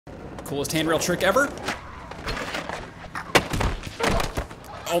coolest handrail trick ever.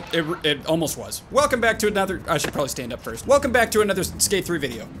 Oh, it almost was. Welcome back to another, I should probably stand up first. Welcome back to another Skate 3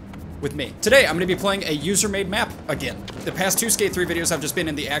 video with me. Today, I'm gonna be playing a user-made map again. The past 2 Skate 3 videos, I've just been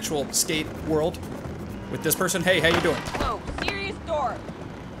in the actual skate world with this person. Hey, how you doing? Whoa, serious door.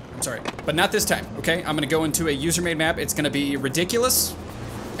 I'm sorry, but not this time, okay? I'm gonna go into a user-made map. It's gonna be ridiculous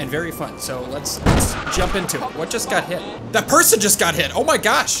and very fun. So let's jump into it. What just got hit? That person just got hit, oh my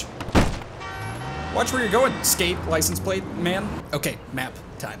gosh. Watch where you're going, skate license plate man. Okay, map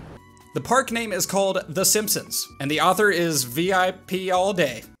time. The park name is called The Simpsons, and the author is VIP All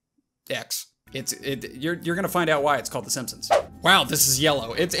Day X. You're gonna find out why it's called The Simpsons. Wow, this is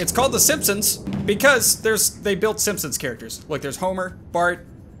yellow. It's called The Simpsons because they built Simpsons characters. Look, there's Homer, Bart,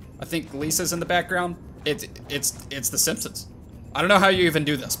 I think Lisa's in the background. It's The Simpsons. I don't know how you even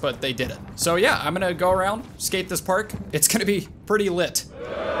do this, but they did it. So yeah, I'm gonna go around, skate this park. It's gonna be pretty lit.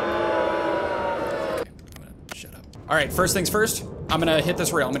 All right, first things first, I'm gonna hit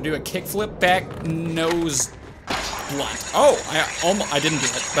this rail. I'm gonna do a kickflip back nose blunt. Oh, I didn't do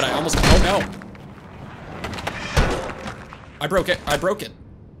it, but I almost, oh no. I broke it.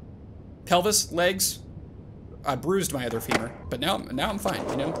 Pelvis, legs, I bruised my other femur, but now I'm fine,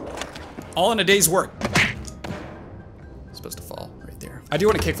 you know? All in a day's work. It's supposed to fall right there. I do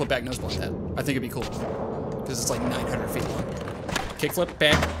want to kickflip back nose blunt that. I think it'd be cool, because it's like 900 feet long. Kickflip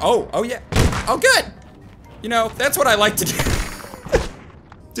back, oh yeah, oh good. You know, that's what I like to do.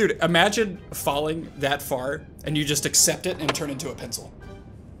 Dude, imagine falling that far and you just accept it and turn into a pencil.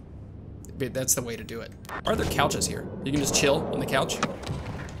 That's the way to do it. Are there couches here? You can just chill on the couch?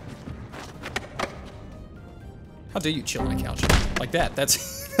 How do you chill on a couch? Like that,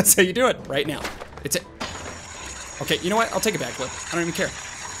 that's how you do it right now. Okay, you know what? I'll take a backflip. I don't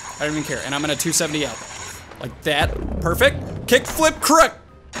even care. And I'm gonna 270 out. Like that, perfect. Kickflip crook.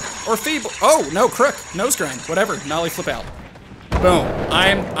 Or feeble, oh, no, crook, nose grind, whatever, nollie flip out. Boom,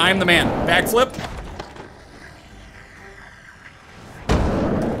 I'm the man. Backflip.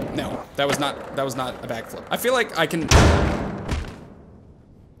 No, that was not a backflip. I feel like I can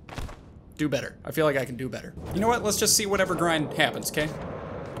do better. You know what, let's just see whatever grind happens, okay?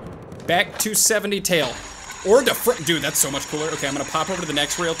 Back 270 tail. Or the front, dude, that's so much cooler. Okay, I'm gonna pop over to the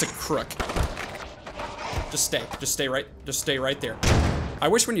next rail to crook. Just stay right there. I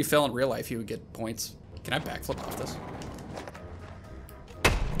wish when you fell in real life you would get points. Can I backflip off this?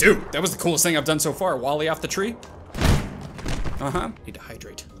 Dude, that was the coolest thing I've done so far. Wally off the tree. Need to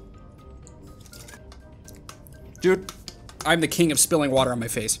hydrate. Dude, I'm the king of spilling water on my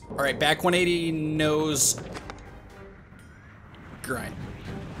face. All right, back 180 nose grind.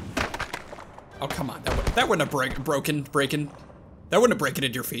 Oh, come on. That wouldn't have broken. That wouldn't have broken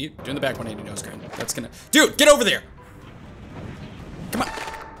at your feet. Doing the back 180 nose grind. That's gonna, dude, get over there. Come on.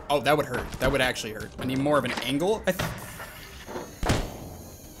 Oh, that would hurt. That would actually hurt. I need more of an angle, I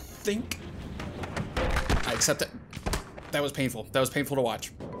think. I accept it. That was painful. That was painful to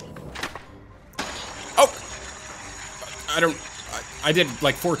watch. Oh! I did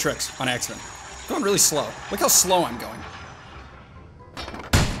like 4 tricks on accident. I'm going really slow. Look how slow I'm going.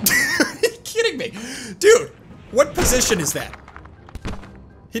 Are you kidding me? Dude, what position is that?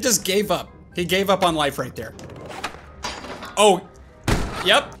 He just gave up. He gave up on life right there. Oh.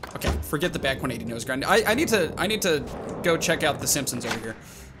 Yep. Okay, forget the back 180 nose grind. I need to go check out The Simpsons over here.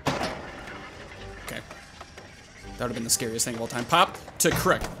 Okay. That would have been the scariest thing of all time. Pop to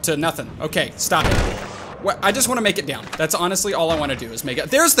crook to nothing. Okay, stop it. What? I just want to make it down. That's honestly all I want to do is make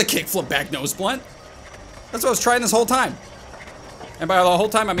it. There's the kickflip back nose blunt. That's what I was trying this whole time. And by the whole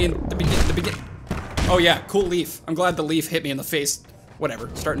time, I mean the begin. Oh yeah, cool leaf. I'm glad the leaf hit me in the face.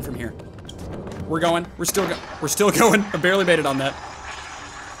 Whatever. Starting from here. We're going. We're still going. I barely made it on that.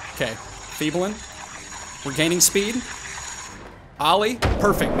 Okay, feebling. We're gaining speed. Ollie,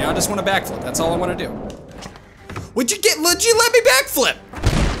 perfect. Now I just want to backflip. That's all I want to do. Would you let me backflip?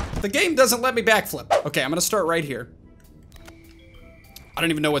 The game doesn't let me backflip. Okay, I'm gonna start right here. I don't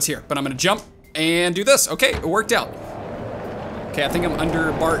even know what's here, but I'm gonna jump and do this. Okay, it worked out. Okay, I think I'm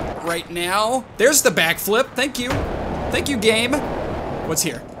under Bart right now. There's the backflip. Thank you. Thank you, game. What's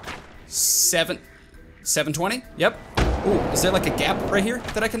here? 720? Yep. Ooh, is there like a gap right here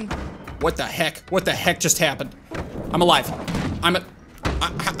that I can? What the heck? What the heck just happened? I'm alive.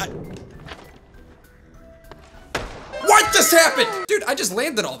 What just happened? Dude, I just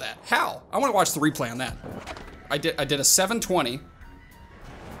landed all that. How? I want to watch the replay on that. I did a 720.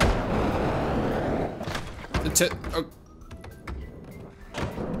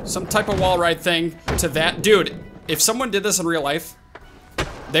 Some type of wall ride thing to that. Dude, if someone did this in real life,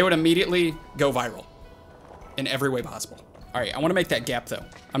 they would immediately go viral in every way possible. All right, I want to make that gap though.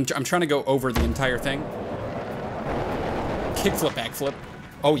 I'm trying to go over the entire thing. Kickflip, backflip.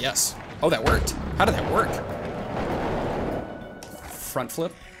 Oh yes. Oh, that worked. How did that work? Front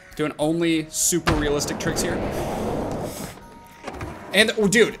flip. Doing only super realistic tricks here. And, oh,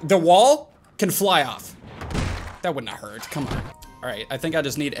 dude, the wall can fly off. That wouldn't hurt. Come on. All right, I think I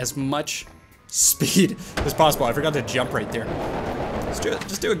just need as much speed as possible. I forgot to jump right there. Let's do it.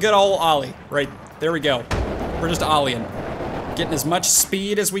 Just do a good old ollie. Right, there we go. We're just ollieing. Getting as much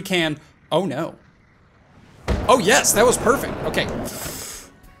speed as we can. Oh, no. Oh, yes, that was perfect. Okay.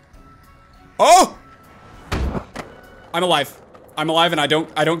 Oh! I'm alive. I'm alive and I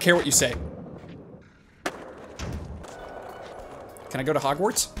don't care what you say. Can I go to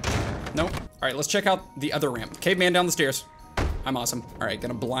Hogwarts? Nope. All right, let's check out the other ramp. Caveman down the stairs. I'm awesome. All right,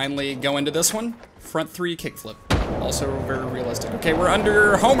 gonna blindly go into this one. Front 3 kickflip. Also very realistic. Okay, we're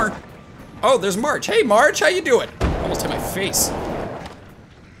under Homer. Oh, there's Marge. Hey, Marge, how you doing? Almost hit my face.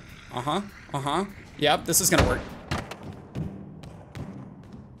 Uh-huh, uh-huh. Yep, this is gonna work.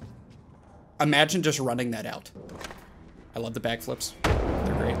 Imagine just running that out. I love the backflips.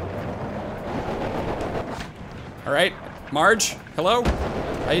 They're great. All right, Marge, hello?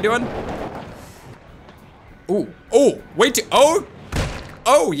 How you doing? Ooh, oh, wait,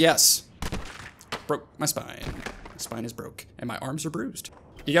 oh, yes. Broke my spine. My spine is broke, and my arms are bruised.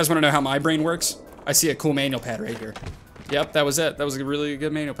 You guys wanna know how my brain works? I see a cool manual pad right here. Yep, that was it. That was a really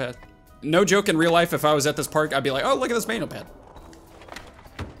good manual pad. No joke, in real life, if I was at this park, I'd be like, oh, look at this manual pad.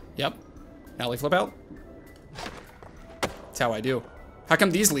 Yep, alley flip out. That's how I do. How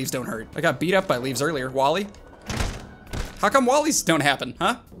come these leaves don't hurt? I got beat up by leaves earlier. Wally? How come Wallies don't happen,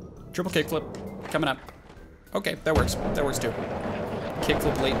 huh? Triple kickflip, coming up. Okay, that works. That works too.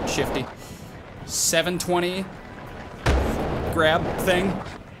 Kickflip late, shifty. 720 grab thing.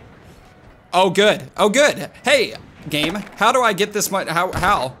 Oh, good. Oh, good. Hey, game, how do I get this much?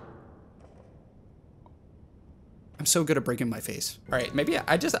 How? I'm so good at breaking my face. All right, maybe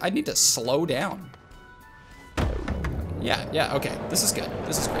I need to slow down. Yeah, okay. This is good.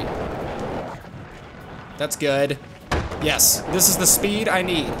 This is great. That's good. Yes, this is the speed I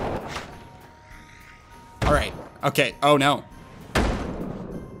need. All right, okay. Oh no.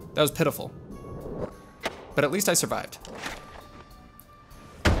 That was pitiful. But at least I survived.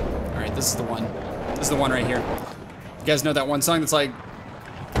 All right, this is the one. This is the one right here. You guys know that one song that's like,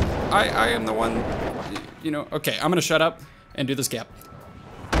 I am the one, you know. Okay, I'm gonna shut up and do this gap.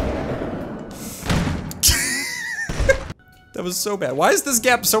 That was so bad. Why is this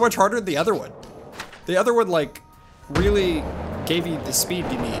gap so much harder than the other one? The other one, like, really gave you the speed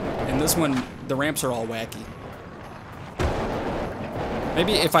you need. And this one, the ramps are all wacky.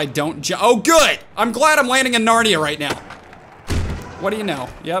 Maybe if I don't oh, good! I'm glad I'm landing in Narnia right now. What do you know?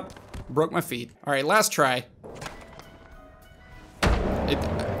 Yep, broke my feet. All right, last try.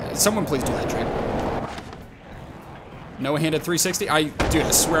 Someone please do that trick. No-handed 360. Dude,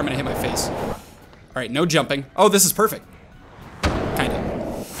 I swear I'm gonna hit my face. All right, no jumping. Oh, this is perfect. Kind of.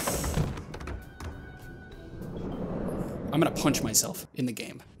 I'm gonna punch myself in the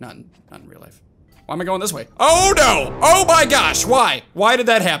game, not in real life. Why am I going this way? Oh no! Oh my gosh, why? Why did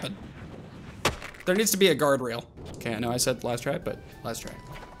that happen? There needs to be a guardrail. Okay, I know I said last try, but last try.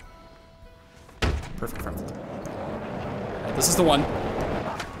 Perfect front flip. Right, this is the one.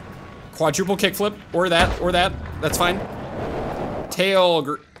 Quadruple kickflip, or that, that's fine.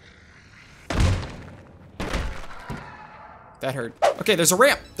 Tail that hurt. Okay, there's a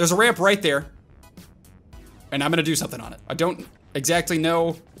ramp. There's a ramp right there. And I'm gonna do something on it. I don't exactly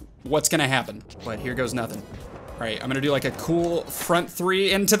know what's gonna happen, but here goes nothing. All right, I'm gonna do like a cool front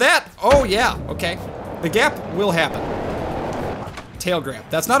 3 into that. Oh yeah, okay. The gap will happen. Tail grab.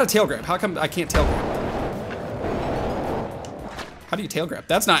 That's not a tail grab. How come I can't tail grab? How do you tail grab?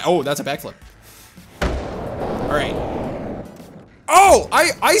 That's not, oh, that's a backflip. All right. Oh,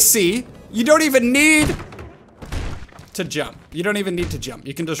 I see. You don't even need to jump. You don't even need to jump.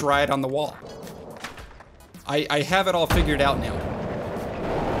 You can just ride on the wall. I have it all figured out now.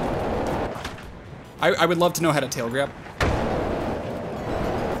 I would love to know how to tail grab.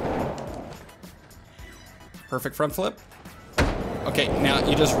 Perfect front flip. Okay, now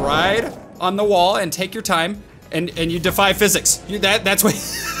you just ride on the wall and take your time and you defy physics. That's what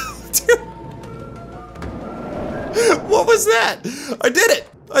What was that? I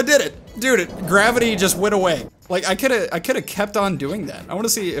did it. Dude, gravity just went away. Like I could have kept on doing that. I want to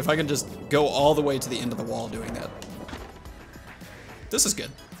see if I can just go all the way to the end of the wall doing that. This is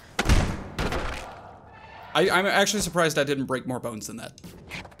good. I'm actually surprised I didn't break more bones than that.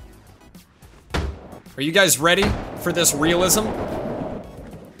 Are you guys ready for this realism?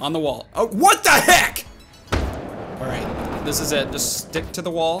 On the wall. Oh, what the heck? All right. This is it. Just stick to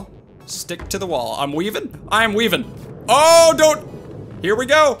the wall. Stick to the wall. I'm weaving. I'm weaving. Oh, don't. Here we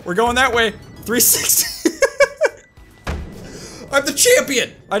go. We're going that way. 360. I'm the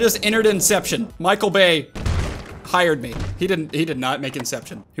champion. I just entered Inception. Michael Bay hired me. He did not make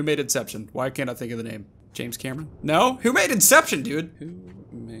Inception. Who made Inception? Why can't I think of the name? James Cameron? No? Who made Inception, dude? Who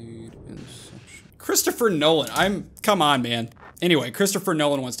made Inception? Christopher Nolan. Come on, man. Anyway, Christopher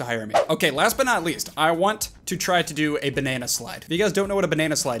Nolan wants to hire me. Okay, last but not least, I want to try to do a banana slide. If you guys don't know what a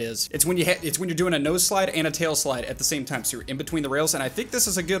banana slide is, it's when you're doing a nose slide and a tail slide at the same time. So you're in between the rails, and I think this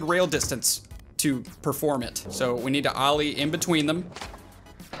is a good rail distance to perform it. So we need to ollie in between them.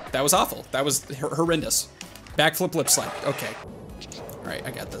 That was awful. That was horrendous. Backflip lip slide. Okay. All right, I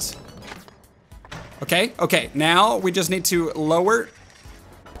got this. Okay, okay. Now we just need to lower,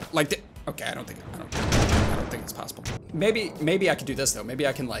 like the. Okay, I don't think it's possible. Maybe I could do this though. Maybe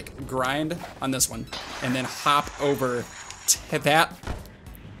I can like grind on this one and then hop over to that.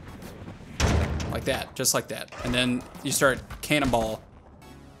 Like that, just like that. And then you start cannonball.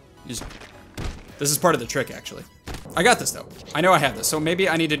 This is part of the trick actually. I got this though. I know I have this. So maybe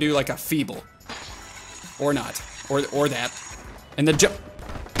I need to do like a feeble. Or not, or that. And then jump.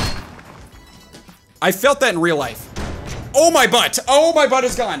 I felt that in real life. Oh my butt! Oh, my butt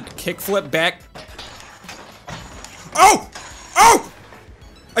is gone. Kickflip back. Oh! Oh!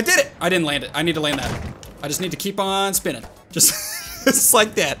 I did it! I didn't land it. I need to land that. I just need to keep on spinning. Just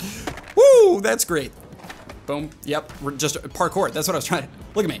like that. Woo! That's great. Boom. Yep. We're just parkour. That's what I was trying to.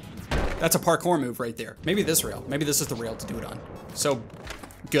 Look at me. That's a parkour move right there. Maybe this rail. Maybe this is the rail to do it on. So,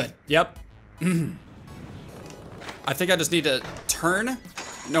 good. Yep. I think I just need to turn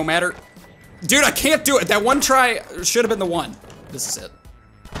no matter. Dude, I can't do it. That one try should have been the one. This is it.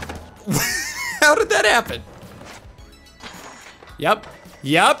 How did that happen? Yep.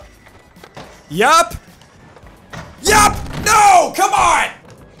 Yep. Yep. Yep. No, come on.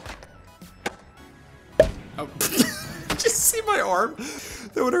 Oh. Just see my arm?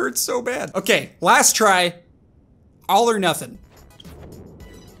 That would hurt so bad. Okay, last try. All or nothing.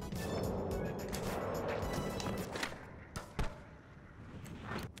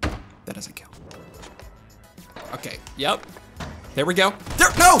 That doesn't count. Okay, yep. There we go. There,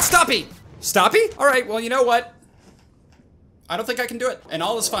 no, stoppy! Stoppy? All right, well, you know what? I don't think I can do it, and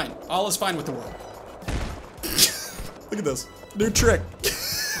all is fine. All is fine with the world. Look at this, new trick.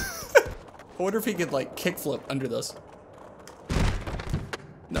 I wonder if he could like kickflip under this.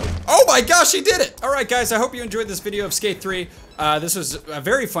 No. Oh my gosh, he did it! All right, guys, I hope you enjoyed this video of Skate 3. This was a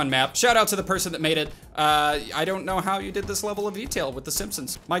very fun map. Shout out to the person that made it. I don't know how you did this level of detail with The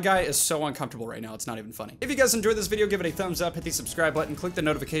Simpsons. My guy is so uncomfortable right now, it's not even funny. If you guys enjoyed this video, give it a thumbs up, hit the subscribe button, click the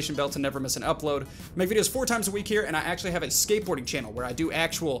notification bell to never miss an upload. I make videos 4 times a week here, and I actually have a skateboarding channel where I do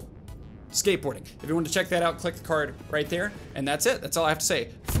actual skateboarding. If you want to check that out, click the card right there, and that's it. That's all I have to say.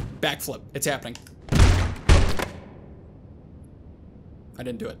 Backflip, it's happening. I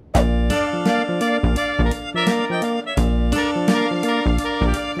didn't do it.